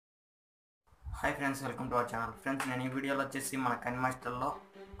Hi friends, welcome to our channel. Friends, నేను ఈ వీడియోలో వచ్చేసి మన కైన్మాస్టర్లో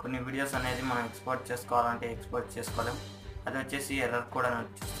కొన్ని వీడియోస్ అనేది మనం ఎక్స్పోర్ట్ చేసుకోవాలంటే ఎక్స్పోర్ట్ చేసుకోలేం. అది వచ్చేసి ఎర్రర్ కోడ్ అని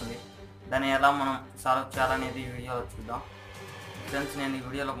వచ్చేస్తుంది. దాన్ని ఎలా మనం సాల్వ్ చేయాలనేది ఈ వీడియోలో చూద్దాం. ఫ్రెండ్స్, నేను ఈ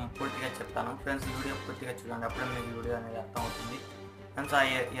వీడియోలో పూర్తిగా చెప్తాను. ఫ్రెండ్స్, ఈ వీడియో పూర్తిగా చూడండి, అప్పుడే మీకు ఈ వీడియో అనేది అర్థమవుతుంది. ఫ్రెండ్స్, ఆ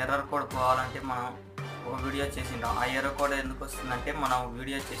ఎర్రర్ కోడ్ పోవాలంటే మనం ఒక వీడియో చేసింటాం. ఆ ఎర్రర్ కోడ్ ఎందుకు వస్తుందంటే మనం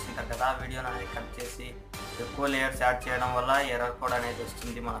వీడియో చేసింటాం కదా, ఆ వీడియోని అనేది కట్ చేసి ఎక్కువ లేయర్స్ యాడ్ చేయడం వల్ల ఎర్రర్ కోడ్ అనేది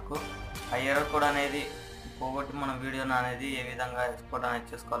వస్తుంది మనకు. ఆ ఎర్రర్ కోడ్ అనేది పోగొట్టి మనం వీడియోని అనేది ఏ విధంగా ఎక్స్పోర్ట్ అనేది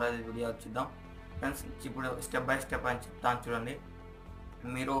చేసుకోవాలో వీడియో చూద్దాం. ఫ్రెండ్స్, ఇప్పుడు స్టెప్ బై స్టెప్ అని చెప్తాను చూడండి.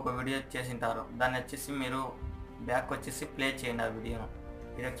 మీరు ఒక వీడియో చేసింటారు, దాన్ని వచ్చేసి మీరు బ్యాక్ వచ్చేసి ప్లే చేయండి. ఆ వీడియోను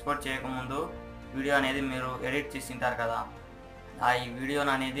మీరు ఎక్స్పోర్ట్ చేయకముందు వీడియో అనేది మీరు ఎడిట్ చేసింటారు కదా, ఆ ఈ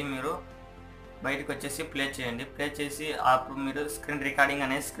వీడియోని అనేది మీరు బయటకు వచ్చేసి ప్లే చేయండి. ప్లే చేసి అప్పుడు మీరు స్క్రీన్ రికార్డింగ్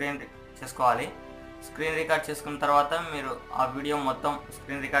అనేది చేసుకోవాలి. స్క్రీన్ రికార్డ్ చేసుకున్న తర్వాత మీరు ఆ వీడియో మొత్తం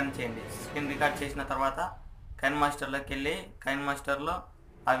స్క్రీన్ రికార్డింగ్ చేయండి. స్క్రీన్ రికార్డ్ చేసిన తర్వాత కైన్మాస్టర్లోకి వెళ్ళి కైన్మాస్టర్లో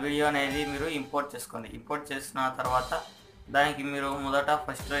ఆ వీడియో అనేది మీరు ఇంపోర్ట్ చేసుకోండి. ఇంపోర్ట్ చేసిన తర్వాత దానికి మీరు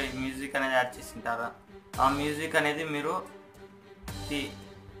ఫస్ట్ మ్యూజిక్ అనేది యాడ్ చేసింటారు. ఆ మ్యూజిక్ అనేది మీరు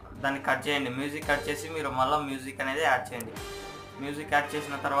దాన్ని కట్ చేయండి. మ్యూజిక్ కట్ చేసి మీరు మళ్ళీ మ్యూజిక్ అనేది యాడ్ చేయండి. మ్యూజిక్ యాడ్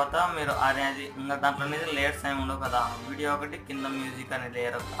చేసిన తర్వాత మీరు అనేది ఇంకా దాంట్లో అనేది లేయర్స్ ఏమి ఉండవు కదా, వీడియో ఒకటి కింద మ్యూజిక్ అనే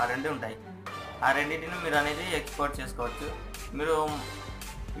లేయర్, ఆ రెండు ఉంటాయి. ఆ రెండింటిని మీరు అనేది ఎక్స్పోర్ట్ చేసుకోవచ్చు. మీరు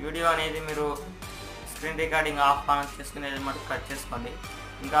వీడియో అనేది మీరు స్క్రీన్ రికార్డింగ్ ఆఫ్ ఆన్ చేసుకునేది మటుకు కట్ చేసుకోండి.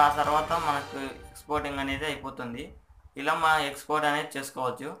 ఇంకా ఆ తర్వాత మనకు ఎక్స్పోర్టింగ్ అనేది అయిపోతుంది. ఇలా మా ఎక్స్పోర్ట్ అనేది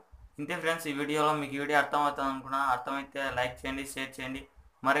చేసుకోవచ్చు. ఇంతే ఫ్రెండ్స్, ఈ వీడియోలో మీకు వీడియో అర్థమవుతుంది అనుకున్నా. అర్థమైతే లైక్ చేయండి, షేర్ చేయండి.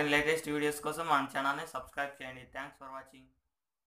 మరిన్ని లేటెస్ట్ వీడియోస్ కోసం మన ఛానల్ని సబ్స్క్రైబ్ చేయండి. Thanks for watching.